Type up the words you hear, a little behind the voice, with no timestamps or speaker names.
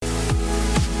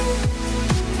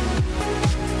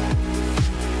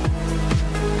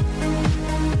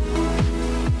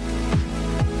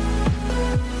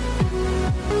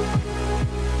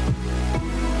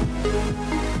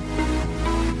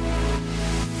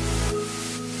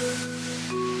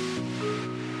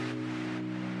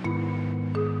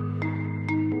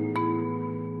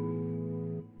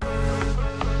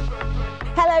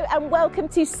Hello and welcome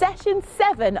to session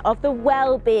 7 of the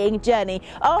Wellbeing Journey.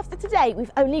 After today,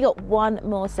 we've only got one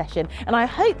more session, and I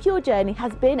hope your journey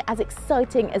has been as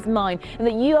exciting as mine and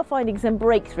that you are finding some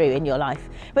breakthrough in your life.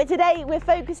 But today we're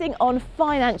focusing on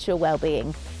financial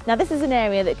wellbeing. Now, this is an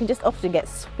area that can just often get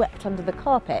swept under the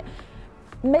carpet.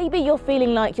 Maybe you're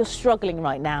feeling like you're struggling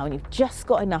right now and you've just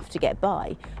got enough to get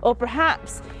by. Or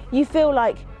perhaps you feel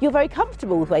like you're very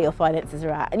comfortable with where your finances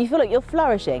are at and you feel like you're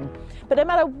flourishing. But no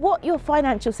matter what your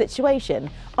financial situation,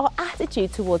 our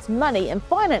attitude towards money and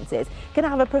finances can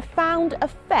have a profound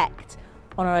effect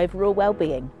on our overall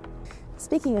well-being.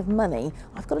 Speaking of money,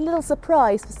 I've got a little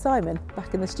surprise for Simon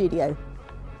back in the studio.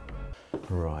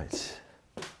 Right.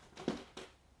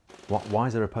 Why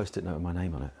is there a post-it note with my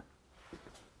name on it?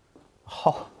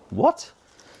 Oh, what?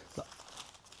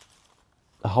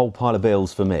 A whole pile of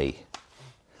bills for me.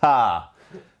 Ha!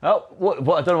 Oh, what?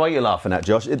 I don't know what you're laughing at,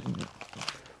 Josh.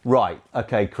 Right,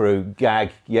 okay, crew,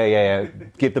 gag, yeah.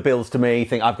 Give the bills to me,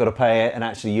 think I've got to pay it, and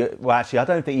actually, I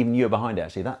don't think even you're behind it,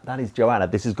 actually. That is Joanna.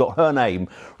 This has got her name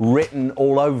written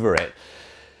all over it.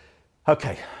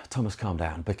 Okay, Thomas, calm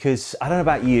down, because I don't know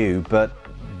about you, but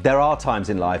there are times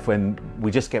in life when we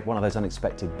just get one of those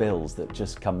unexpected bills that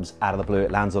just comes out of the blue.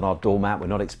 It lands on our doormat, we're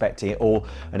not expecting it, or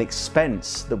an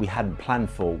expense that we hadn't planned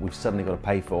for, we've suddenly got to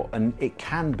pay for. And it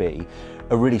can be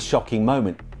a really shocking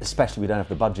moment, especially if we don't have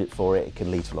the budget for it. It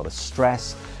can lead to a lot of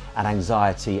stress and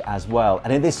anxiety as well.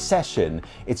 And in this session,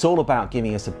 it's all about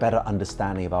giving us a better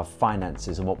understanding of our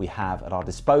finances and what we have at our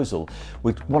disposal.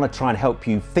 We want to try and help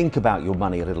you think about your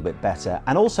money a little bit better,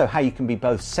 and also how you can be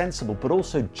both sensible but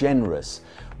also generous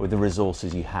with the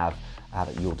resources you have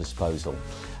at your disposal.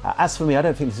 As for me, I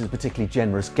don't think this is a particularly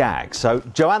generous gag. So,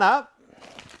 Joanna,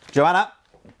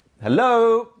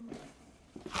 hello.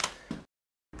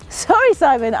 Sorry,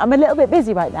 Simon, I'm a little bit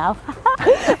busy right now.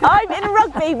 I'm in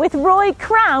rugby with Roy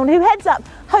Crown, who heads up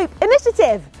Hope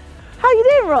Initiative. How are you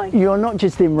doing, Roy? You're not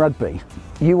just in rugby,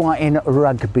 you are in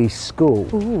rugby school.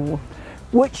 Ooh.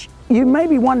 Which you may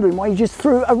be wondering why you just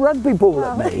threw a rugby ball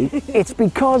at me. It's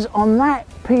because on that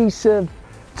piece of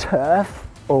turf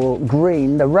or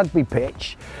green, the rugby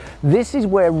pitch, this is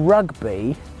where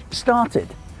rugby started.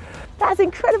 That's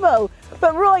incredible.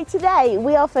 But Roy, today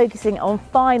we are focusing on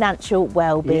financial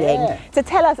well-being. Yeah. So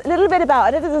tell us a little bit about, I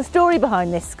know there's a story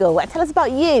behind this school. Tell us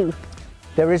about you.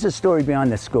 There is a story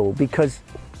behind this school because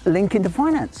linking to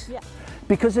finance. Yeah.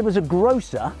 Because there was a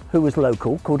grocer who was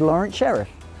local called Lawrence Sheriff.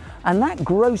 And that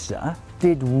grocer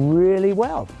did really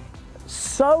well.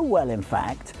 So well, in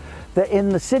fact, that in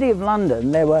the City of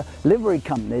London, there were livery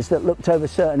companies that looked over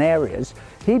certain areas.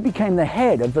 He became the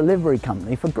head of the livery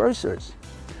company for grocers.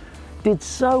 Did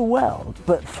so well,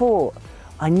 but thought,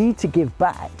 I need to give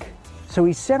back. So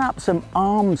he set up some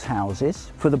alms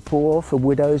houses for the poor, for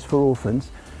widows, for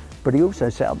orphans, but he also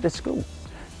set up this school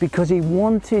because he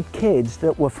wanted kids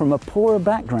that were from a poorer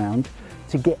background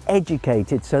to get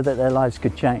educated so that their lives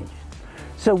could change.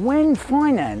 So when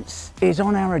finance is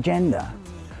on our agenda,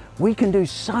 we can do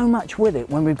so much with it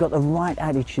when we've got the right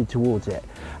attitude towards it.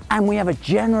 And we have a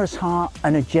generous heart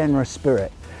and a generous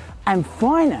spirit. And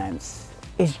finance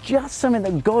is just something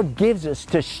that God gives us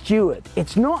to steward.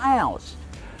 It's not ours,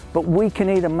 but we can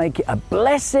either make it a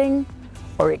blessing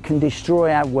or it can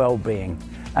destroy our well-being.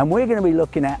 And we're going to be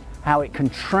looking at how it can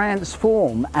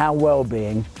transform our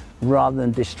well-being rather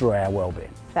than destroy our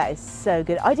well-being. That is so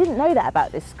good. I didn't know that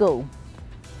about this school.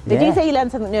 Did you Yeah. say you learn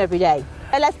something new every day?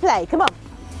 Let's play, come on.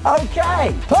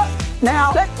 Okay,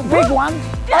 now, big one,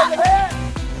 over there.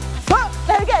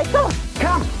 There we go, come on.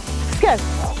 Come. Let's go.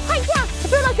 Hey, yeah, I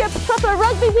feel like a proper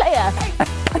rugby player.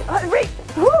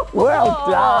 Well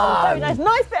done. Very nice.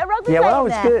 Nice bit of rugby Yeah, playing well,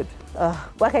 that was there.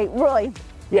 good. Okay, Roy,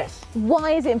 Yes.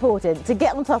 why is it important to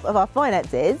get on top of our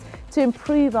finances to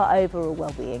improve our overall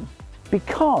well-being?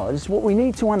 Because what we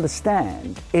need to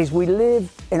understand is we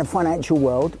live in a financial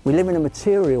world, we live in a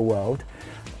material world,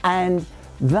 and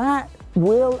that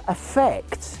will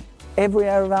affect every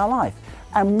area of our life.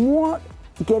 And what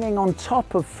getting on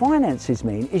top of finances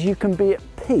mean is you can be at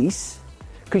peace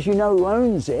because you know who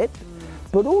owns it,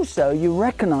 but also you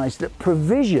recognize that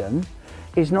provision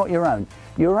is not your own.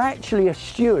 You're actually a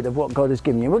steward of what God has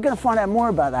given you. We're going to find out more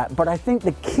about that, but I think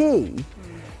the key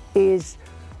is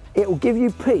it will give you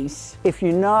peace if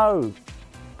you know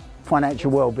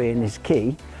financial well-being is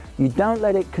key. You don't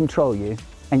let it control you,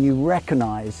 and you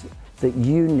recognize that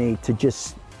you need to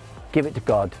just give it to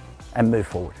God and move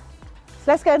forward.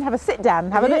 So let's go and have a sit down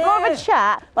and have a bit more of a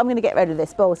chat. But I'm going to get rid of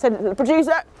this ball. Send it to the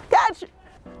producer. Catch!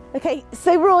 Okay,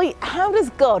 so Roy, how does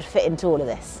God fit into all of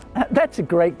this? That's a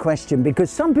great question, because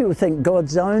some people think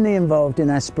God's only involved in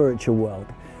our spiritual world.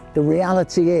 The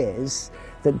reality is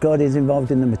that God is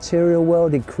involved in the material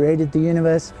world. He created the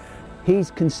universe.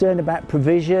 He's concerned about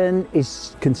provision,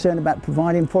 is concerned about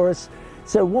providing for us.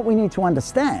 So what we need to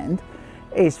understand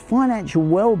is financial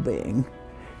well-being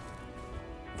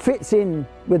fits in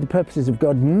with the purposes of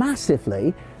God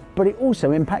massively, but it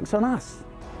also impacts on us.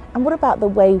 And what about the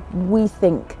way we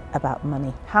think about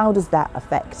money? How does that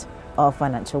affect our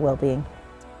financial well-being?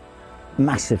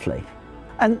 Massively.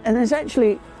 And there's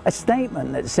actually a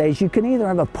statement that says you can either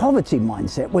have a poverty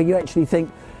mindset where you actually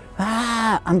think,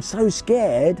 I'm so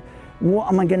scared, what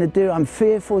am I going to do? I'm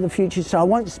fearful of the future, so I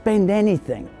won't spend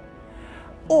anything.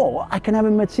 Or I can have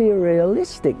a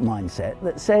materialistic mindset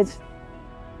that says,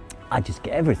 I just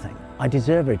get everything. I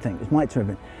deserve everything. It's my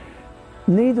turn.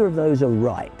 Neither of those are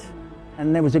right.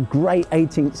 And there was a great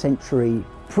 18th century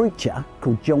preacher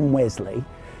called John Wesley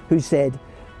who said,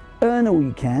 earn all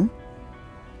you can,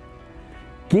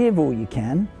 give all you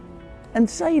can, and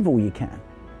save all you can,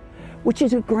 which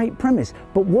is a great premise.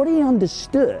 But what he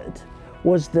understood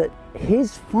was that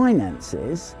his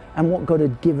finances and what God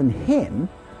had given him,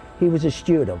 he was a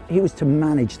steward of. He was to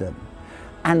manage them.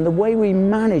 And the way we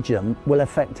manage them will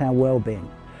affect our well-being.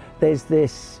 There's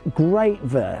this great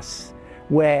verse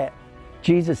where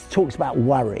Jesus talks about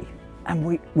worry.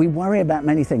 And we worry about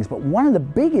many things, but one of the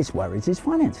biggest worries is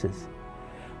finances.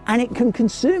 And it can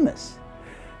consume us.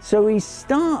 So he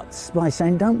starts by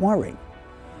saying, don't worry.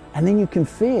 And then you can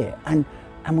fear, and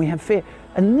we have fear.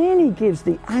 And then he gives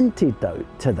the antidote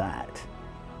to that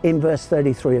in verse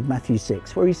 33 of Matthew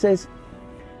 6, where he says,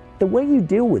 the way you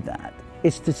deal with that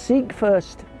is to seek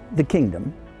first the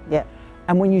kingdom. Yeah.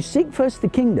 And when you seek first the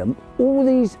kingdom, all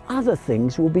these other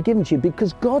things will be given to you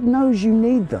because God knows you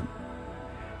need them.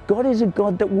 God is a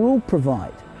God that will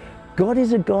provide. God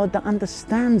is a God that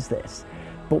understands this.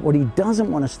 But what he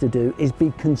doesn't want us to do is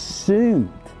be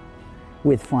consumed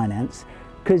with finance,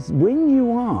 because when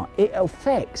you are, it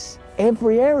affects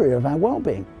every area of our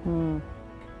well-being.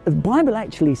 The Bible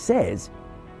actually says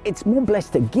it's more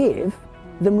blessed to give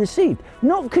than receive.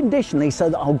 Not conditionally so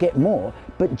that I'll get more,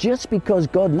 but just because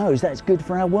God knows that's good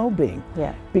for our well-being.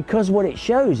 Yeah. Because what it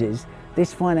shows is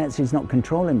this finance is not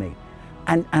controlling me.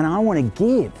 And I want to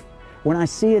give. When I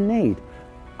see a need,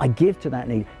 I give to that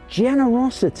need.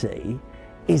 Generosity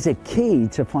is a key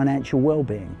to financial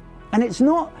well-being. And it's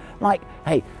not like,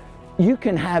 hey, you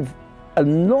can have a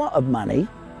lot of money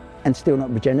and still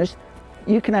not be generous.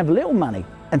 You can have little money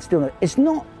and still not. It's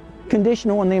not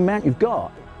conditional on the amount you've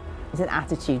got. It's an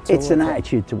attitude towards It's an it.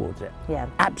 attitude towards it. Yeah.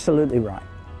 Absolutely right.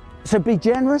 So be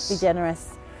generous. Be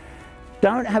generous.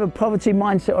 Don't have a poverty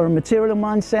mindset or a material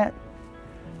mindset.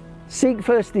 Seek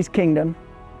first his kingdom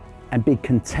and be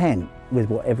content with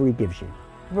whatever he gives you.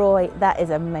 Roy, that is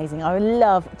amazing. I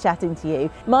love chatting to you.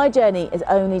 My journey is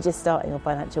only just starting on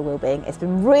financial well-being. It's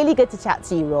been really good to chat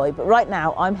to you, Roy, but right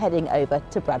now I'm heading over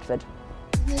to Bradford.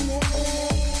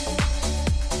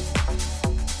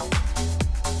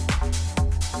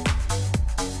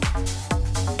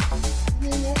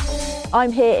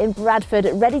 I'm here in Bradford,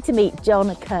 ready to meet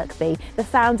John Kirkby, the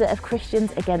founder of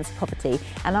Christians Against Poverty,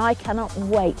 and I cannot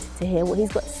wait to hear what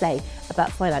he's got to say about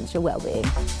financial well-being.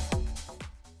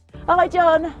 Hi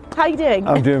John, how are you doing?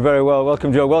 I'm doing very well.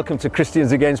 Welcome, Joe. Welcome to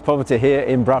Christians Against Poverty here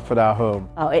in Bradford, our home.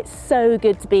 Oh, it's so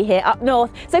good to be here up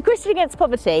north. So Christians Against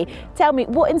Poverty, tell me,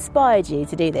 what inspired you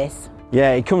to do this?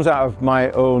 Yeah, it comes out of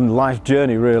my own life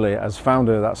journey, really. As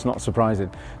founder, that's not surprising.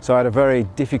 So I had a very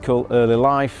difficult early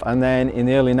life, and then in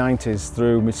the early 90s,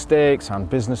 through mistakes and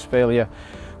business failure,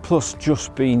 plus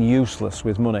just being useless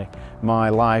with money, my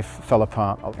life fell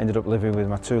apart. I ended up living with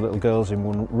my two little girls in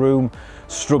one room,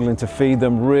 struggling to feed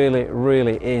them,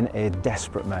 really in a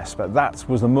desperate mess. But that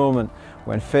was the moment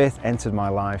when faith entered my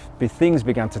life. Things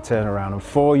began to turn around, and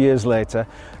 4 years later,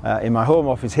 in my home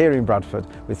office here in Bradford,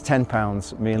 with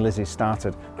 £10, me and Lizzie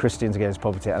started Christians Against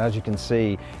Poverty, and as you can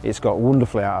see, it's got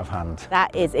wonderfully out of hand.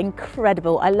 That is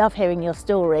incredible. I love hearing your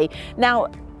story.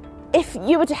 Now, if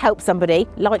you were to help somebody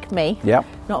like me,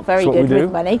 not very good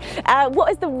with money,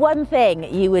 what is the one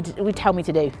thing you would tell me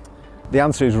to do? The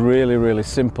answer is really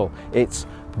simple. It's,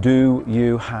 do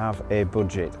you have a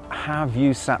budget? Have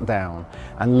you sat down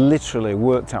and literally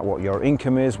worked out what your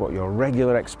income is, what your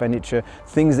regular expenditure,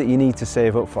 things that you need to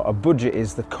save up for? A budget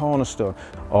is the cornerstone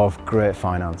of great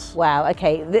finance. Wow,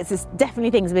 okay, this is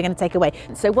definitely things we're going to take away.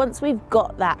 So once we've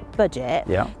got that budget,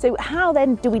 so how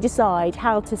then do we decide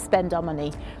how to spend our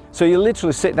money? So you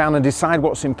literally sit down and decide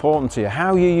what's important to you.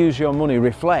 How you use your money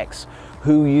reflects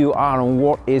who you are and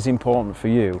what is important for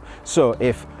you. So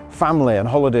if family and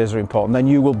holidays are important, then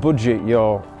you will budget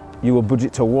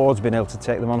towards being able to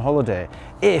take them on holiday.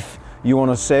 If you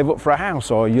want to save up for a house,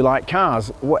 or you like cars.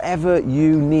 Whatever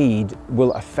you need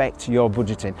will affect your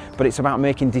budgeting, but it's about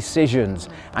making decisions,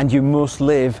 and you must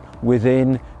live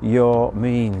within your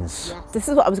means. This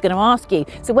is what I was going to ask you.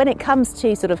 So when it comes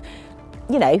to sort of,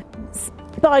 you know,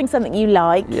 buying something you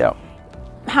like, Yeah.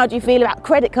 how do you feel about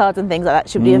credit cards and things like that?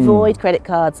 Should we avoid credit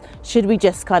cards? Should we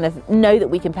just kind of know that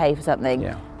we can pay for something?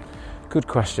 Yeah, good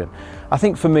question. I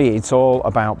think for me, it's all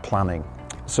about planning.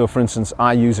 So for instance,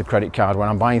 I use a credit card when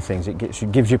I'm buying things. It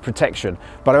gives you protection,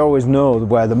 but I always know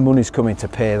where the money's coming to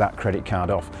pay that credit card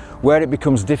off. Where it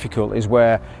becomes difficult is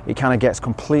where it kind of gets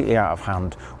completely out of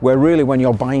hand, where really when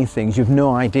you're buying things, you've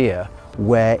no idea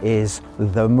where is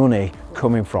the money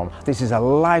coming from. This is a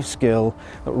life skill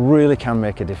that really can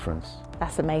make a difference.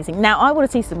 That's amazing. Now, I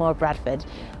want to see some more of Bradford.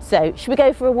 So should we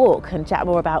go for a walk and chat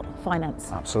more about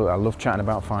finance? Absolutely, I love chatting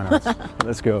about finance.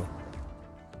 Let's go.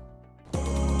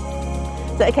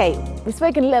 So, okay, we've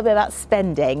spoken a little bit about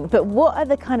spending, but what are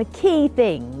the kind of key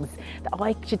things that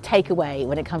I should take away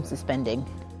when it comes to spending?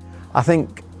 I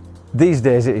think these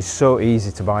days it is so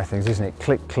easy to buy things, isn't it?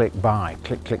 Click, click, buy,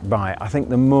 click, click, buy. I think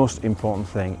the most important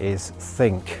thing is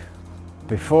think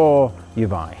before you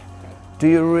buy. Do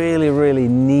you really, really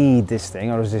need this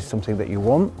thing, or is this something that you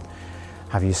want?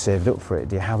 Have you saved up for it?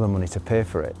 Do you have the money to pay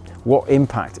for it? What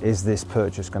impact is this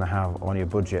purchase going to have on your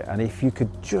budget? And if you could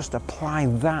just apply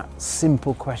that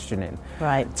simple questioning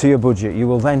to your budget, you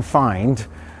will then find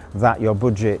that your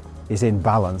budget is in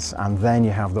balance, and then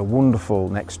you have the wonderful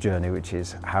next journey, which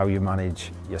is how you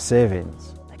manage your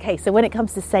savings. Okay, so when it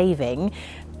comes to saving,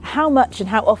 how much and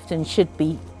how often should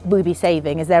we be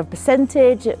saving? Is there a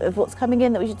percentage of what's coming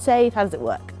in that we should save? How does it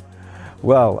work?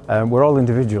 Well, we're all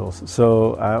individuals,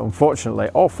 so unfortunately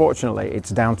or fortunately, it's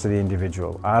down to the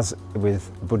individual. As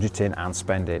with budgeting and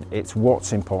spending, it's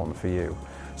what's important for you.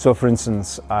 So for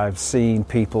instance, I've seen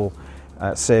people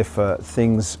save for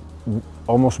things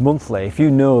almost monthly. If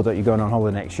you know that you're going on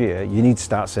holiday next year, you need to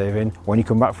start saving when you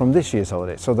come back from this year's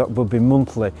holiday. So that would be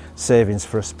monthly savings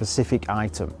for a specific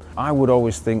item. I would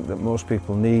always think that most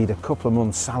people need a couple of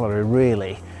months' salary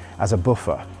really as a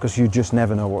buffer, because you just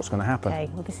never know what's going to happen. Okay,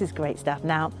 well, this is great stuff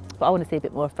now, but I want to see a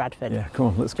bit more of Bradford. Yeah, come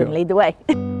on, let's go. go. Lead the way.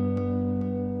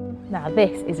 Now,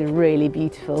 this is really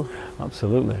beautiful.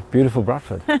 Absolutely, beautiful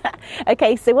Bradford.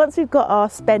 Okay, so once we've got our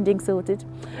spending sorted,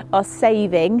 our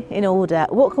saving in order,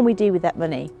 what can we do with that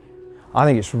money? I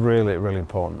think it's really, really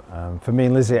important. For me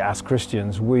and Lizzie, as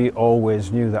Christians, we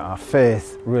always knew that our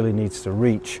faith really needs to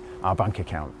reach our bank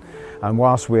account. And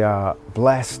whilst we are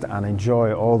blessed and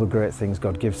enjoy all the great things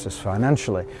God gives us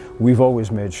financially, we've always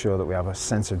made sure that we have a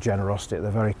sense of generosity at the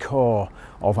very core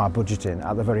of our budgeting,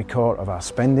 at the very core of our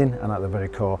spending, and at the very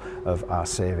core of our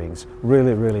savings.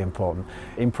 Really, really important.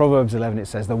 In Proverbs 11 it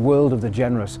says, "The world of the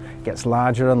generous gets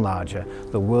larger and larger,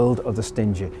 the world of the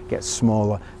stingy gets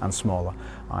smaller and smaller."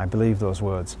 I believe those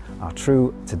words are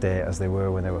true today as they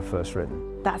were when they were first written.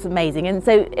 That's amazing. And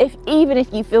so even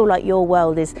if you feel like your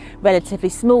world is relatively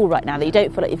small right now, that you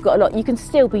don't feel like you've got a lot, you can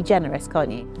still be generous,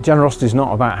 can't you? Generosity is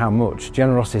not about how much.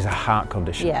 Generosity is a heart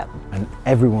condition. Yeah. And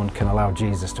everyone can allow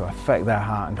Jesus to affect their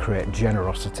heart and create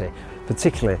generosity,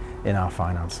 particularly in our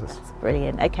finances.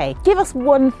 Brilliant. Okay, give us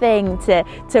one thing to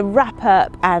wrap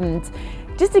up and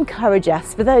just encourage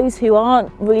us, for those who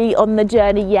aren't really on the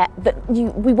journey yet, that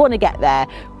we want to get there.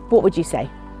 What would you say?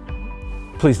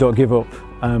 Please don't give up.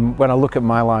 When I look at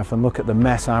my life and look at the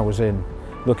mess I was in,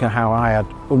 look at how I had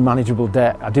unmanageable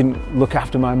debt, I didn't look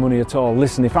after my money at all.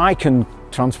 Listen, if I can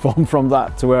transform from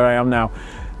that to where I am now,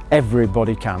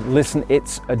 everybody can. Listen,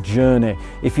 it's a journey.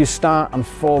 If you start and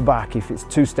fall back, if it's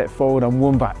 2 steps forward and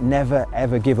 1 back, never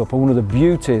ever give up. And one of the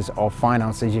beauties of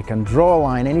finance is you can draw a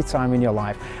line anytime in your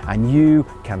life and you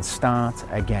can start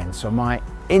again. So my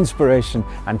inspiration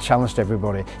and challenge to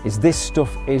everybody is this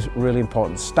stuff is really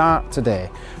important. Start today.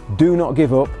 Do not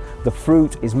give up. The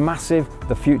fruit is massive,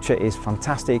 the future is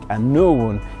fantastic, and no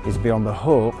one is beyond the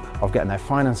hope of getting their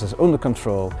finances under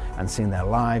control and seeing their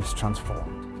lives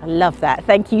transformed. I love that.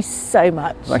 Thank you so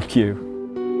much. Thank you.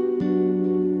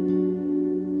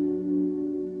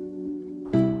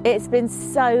 It's been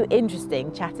so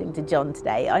interesting chatting to John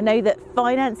today. I know that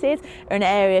finances are an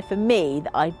area for me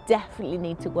that I definitely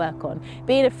need to work on.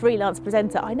 Being a freelance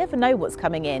presenter, I never know what's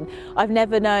coming in. I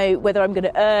never know whether I'm going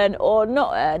to earn or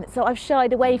not earn. So I've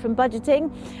shied away from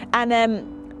budgeting, and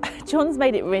John's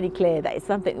made it really clear that it's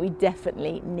something we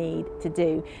definitely need to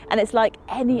do. And it's like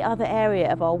any other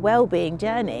area of our well-being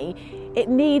journey, it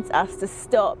needs us to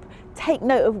stop, take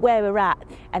note of where we're at,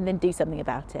 and then do something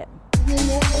about it.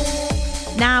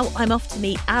 Now I'm off to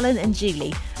meet Alan and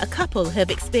Julie, a couple who have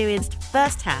experienced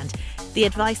firsthand the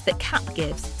advice that CAP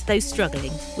gives to those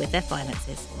struggling with their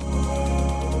finances.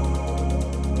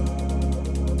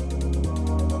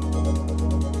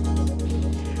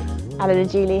 Alan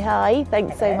and Julie, hi.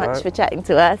 Thanks so much for chatting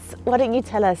to us. Why don't you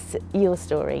tell us your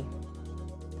story?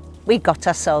 We got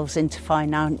ourselves into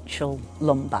financial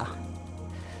lumber.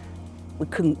 We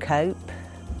couldn't cope.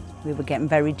 We were getting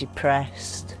very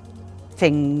depressed.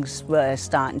 Things were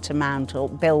starting to mount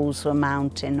up. Bills were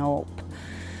mounting up.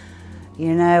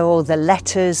 You know, all the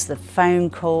letters, the phone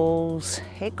calls.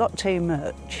 It got too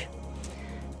much.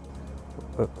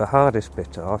 But the hardest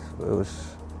bit off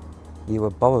was you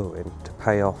were borrowing to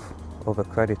pay off other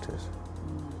creditors,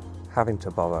 having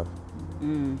to borrow.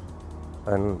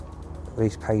 And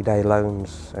these payday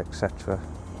loans, etc.,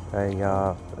 they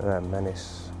are a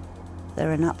menace.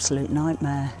 They're an absolute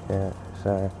nightmare. Yeah,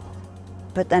 so.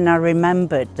 But then I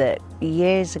remembered that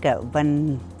years ago,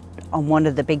 when on one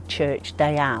of the big church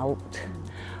day out,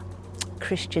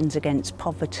 Christians Against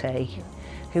Poverty,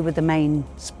 who were the main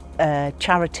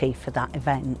charity for that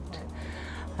event,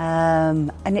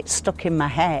 and it stuck in my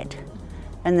head.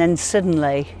 And then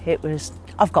suddenly it was,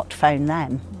 I've got to phone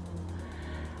them.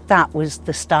 That was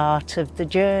the start of the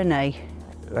journey.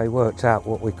 They worked out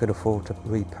what we could afford to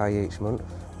repay each month.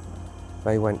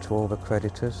 They went to all the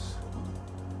creditors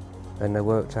and they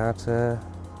worked out a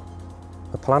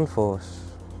plan for us.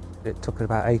 It took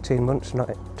about 18 months, not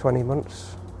 20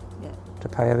 months, to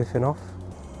pay everything off.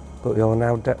 But we are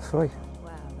now debt-free.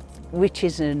 Which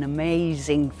is an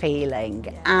amazing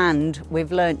feeling, and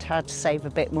we've learnt how to save a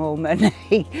bit more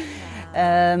money.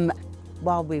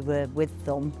 While we were with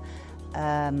them,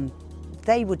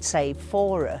 they would save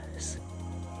for us.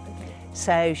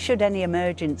 So should any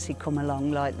emergency come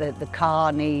along, like the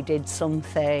car needed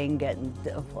something, and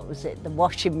what was it, the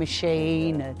washing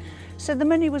machine, and so the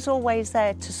money was always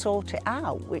there to sort it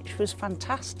out, which was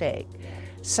fantastic.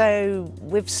 So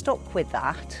we've stuck with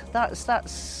that. That's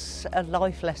a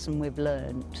life lesson we've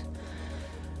learnt.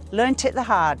 Learnt it the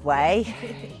hard way.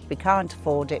 We can't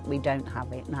afford it, we don't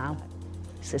have it now.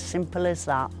 It's as simple as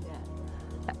that.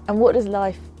 And what does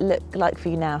life look like for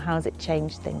you now? How has it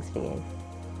changed things for you?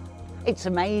 It's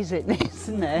amazing,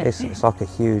 isn't it? It's like a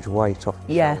huge weight off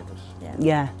your shoulders.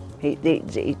 Yeah.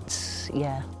 It's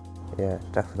Yeah,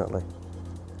 definitely.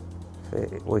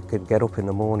 We could get up in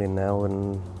the morning now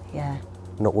and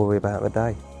not worry about the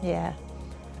day. Yeah.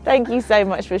 Thank you so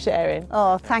much for sharing.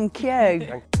 Oh, thank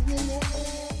you.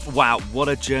 Wow, what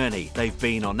a journey they've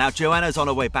been on. Now, Joanna's on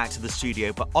her way back to the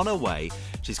studio, but on her way,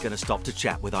 she's going to stop to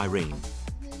chat with Irene.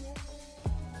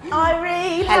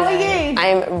 Irene, how are you?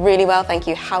 I'm really well, thank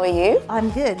you. How are you? I'm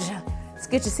good. It's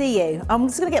good to see you. I'm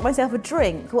just going to get myself a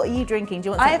drink. What are you drinking? Do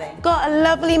you want something? I've got a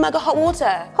lovely mug of hot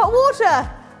water. Hot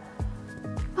water!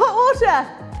 Hot water!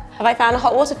 Have I found a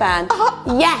hot water fan?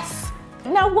 Yes!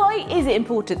 Now, why is it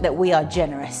important that we are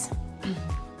generous?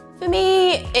 For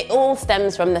me, it all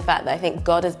stems from the fact that I think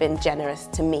God has been generous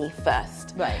to me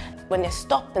first. Right. When you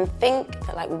stop and think,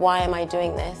 like, why am I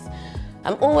doing this?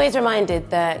 I'm always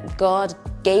reminded that God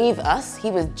gave us,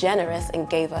 he was generous and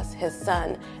gave us his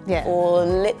son for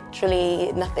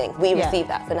literally nothing. We received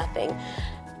that for nothing.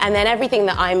 And then everything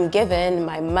that I'm given,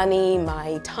 my money,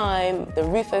 my time, the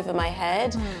roof over my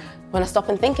head, when I stop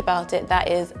and think about it, that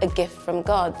is a gift from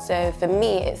God. So for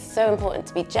me, it's so important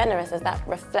to be generous as that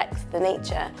reflects the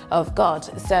nature of God.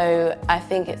 So I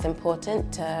think it's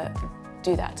important to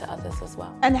do that to others as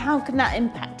well. And how can that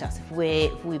impact us if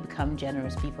we become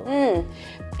generous people?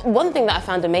 One thing that I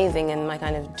found amazing in my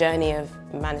kind of journey of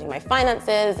managing my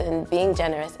finances and being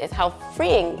generous is how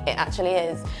freeing it actually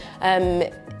is.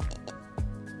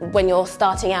 When you're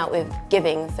starting out with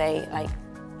giving, say, like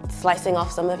slicing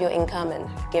off some of your income and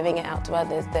giving it out to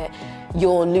others, that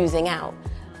you're losing out.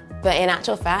 But in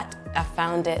actual fact, I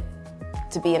found it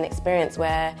to be an experience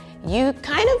where you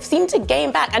kind of seem to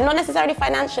gain back, and not necessarily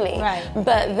financially,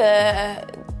 but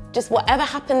just whatever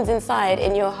happens inside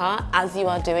in your heart as you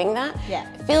are doing that,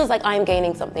 it feels like I'm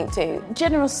gaining something too.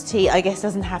 Generosity, I guess,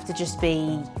 doesn't have to just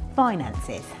be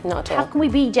finances. Not at all. How can we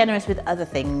be generous with other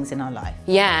things in our life?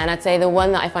 Yeah, and I'd say the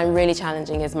one that I find really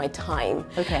challenging is my time.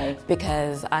 Okay.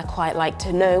 Because I quite like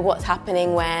to know what's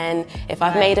happening when. If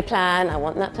I've made a plan, I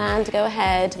want that plan to go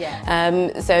ahead.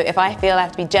 So if I feel I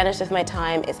have to be generous with my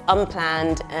time, it's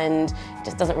unplanned and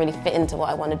just doesn't really fit into what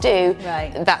I want to do,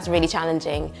 that's really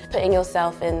challenging. Putting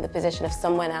yourself in the position of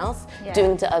someone else,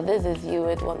 doing to others as you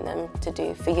would want them to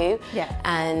do for you,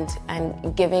 and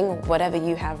giving whatever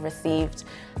you have received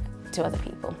to other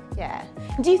people. Yeah.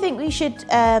 Do you think we should be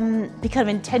kind of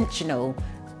intentional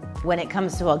when it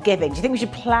comes to our giving? Do you think we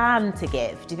should plan to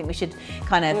give? Do you think we should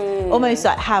kind of almost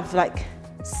like have like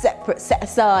separate, set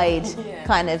aside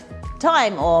kind of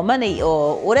time or money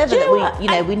or whatever that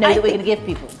we know that we're going to give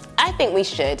people? I think we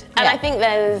should, and I think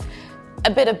there's a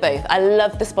bit of both. I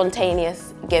love the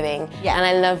spontaneous giving. Yeah. And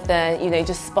I love the, you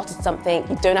just spotted something,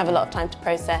 you don't have a lot of time to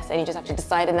process, and you just have to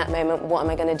decide in that moment, what am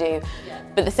I going to do? Yeah.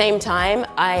 But at the same time,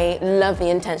 I love the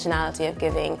intentionality of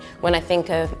giving. When I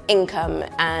think of income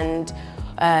and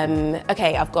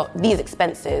okay, I've got these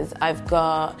expenses, I've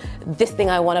got this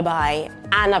thing I want to buy,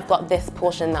 and I've got this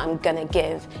portion that I'm going to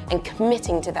give, and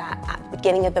committing to that at the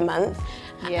beginning of the month,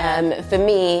 for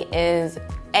me is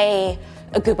a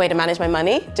good way to manage my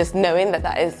money, just knowing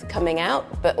that is coming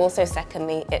out, but also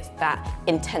secondly, it's that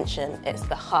intention, it's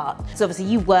the heart. So obviously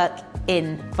you work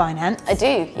in finance. I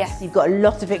do, yes. You've got a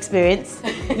lot of experience,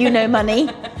 you know money.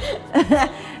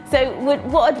 So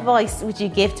what advice would you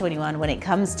give to anyone when it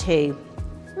comes to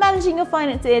managing your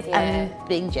finances and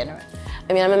being generous?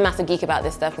 I mean, I'm a massive geek about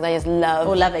this stuff because I just love...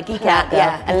 Oh, love it. Geek out, girl.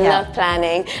 Yeah, I love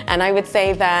planning. And I would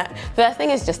say that first thing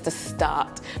is just to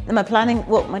start. Am I planning?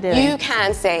 What am I doing? You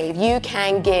can save, you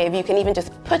can give, you can even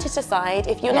just put it aside.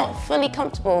 If you're not fully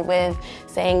comfortable with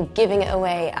saying giving it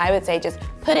away, I would say just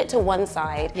put it to one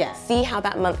side, see how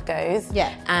that month goes.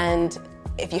 And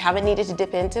if you haven't needed to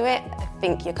dip into it, I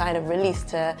think you're kind of released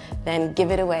to then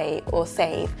give it away or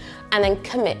save, and then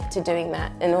commit to doing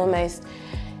that and almost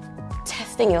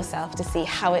testing yourself to see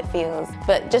how it feels.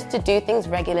 But just to do things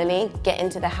regularly, get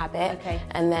into the habit,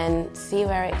 and then see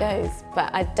where it goes.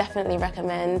 But I definitely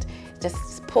recommend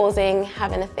just pausing,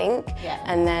 having a think,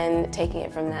 and then taking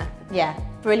it from there. Yeah,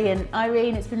 brilliant.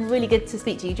 Irene, it's been really good to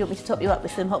speak to you. Do you want me to top you up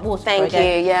with some hot water? Thank you.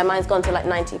 Yeah, mine's gone to like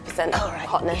 90%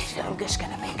 hotness. I'm just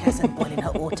going to make her some boiling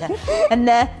hot water. And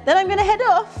then I'm going to head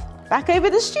off back over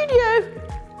the studio.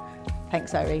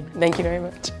 Thanks, Irene. Thank you very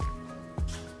much.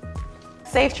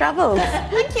 Safe travels.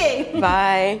 Thank you.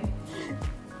 Bye.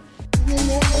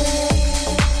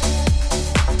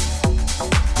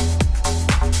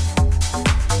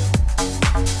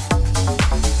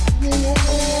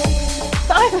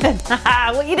 Simon,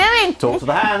 what are you doing? Talk to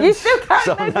the hands. You still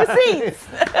can't move the seats.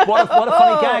 What a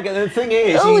funny gag. And the thing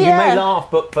is, you may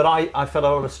laugh, but I felt a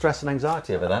lot of stress and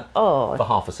anxiety over that for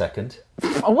half a second.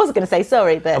 I wasn't going to say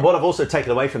sorry, but... And what I've also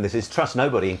taken away from this is trust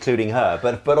nobody, including her.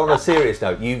 But on a serious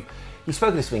note, you've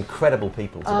spoken to some incredible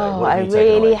people today. Oh, what have you I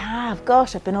taken really away? have.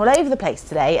 Gosh, I've been all over the place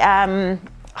today. I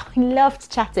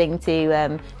loved chatting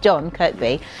to John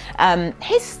Kirkby.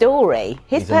 His story,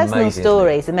 his personal amazing,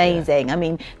 story is amazing. Yeah. I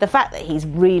mean, the fact that he's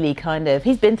really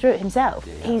he's been through it himself.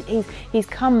 Yeah. He's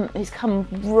come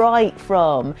right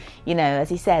from, as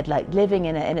he said, like living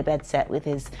in a bed set with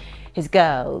his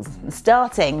girls,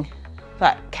 starting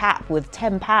that cap with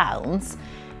 £10,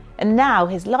 and now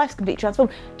his life's completely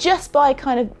transformed just by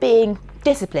kind of being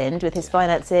disciplined with his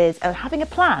finances and having a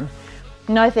plan.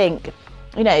 And I think,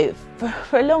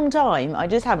 for a long time, I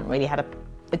just haven't really had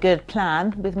a good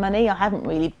plan with money. I haven't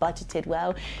really budgeted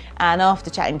well. And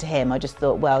after chatting to him, I just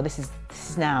thought, well, this is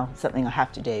now something I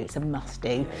have to do. It's a must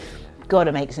do. Got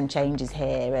to make some changes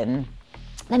here. And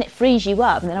then it frees you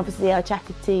up. And then obviously I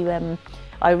chatted to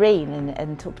Irene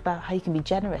and talked about how you can be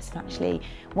generous. And actually,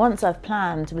 once I've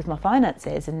planned with my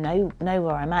finances and know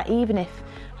where I'm at, even if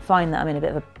I find that I'm in a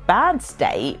bit of a bad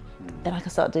state, then I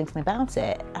can start doing something about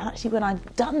it. And actually, when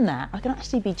I've done that, I can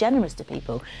actually be generous to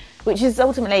people, which is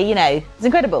ultimately, it's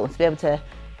incredible to be able to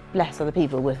bless other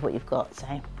people with what you've got. So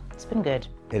it's been good.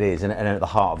 It is, and at the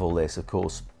heart of all this, of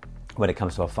course, when it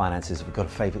comes to our finances, we've got a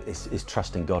favourite is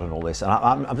trusting God and all this. And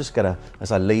I'm just going to,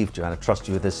 as I leave, Joanna, trust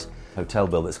you with this hotel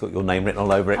bill that's got your name written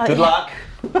all over it. Good luck.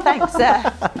 Thanks,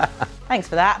 thanks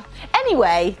for that.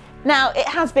 Anyway, now it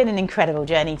has been an incredible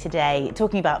journey today,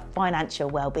 talking about financial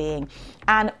well-being,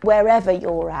 and wherever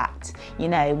you're at,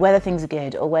 whether things are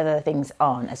good or whether things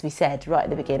aren't, as we said right at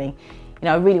the beginning,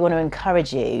 I really want to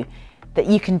encourage you that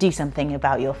you can do something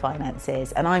about your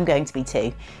finances, and I'm going to be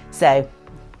too. So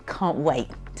can't wait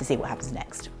to see what happens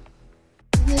next.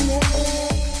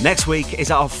 Next week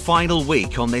is our final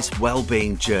week on this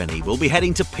wellbeing journey. We'll be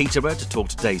heading to Peterborough to talk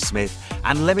to Dave Smith,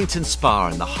 and Leamington Spa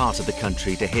in the heart of the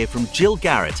country to hear from Jill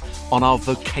Garrett on our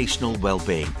vocational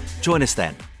wellbeing. Join us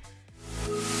then.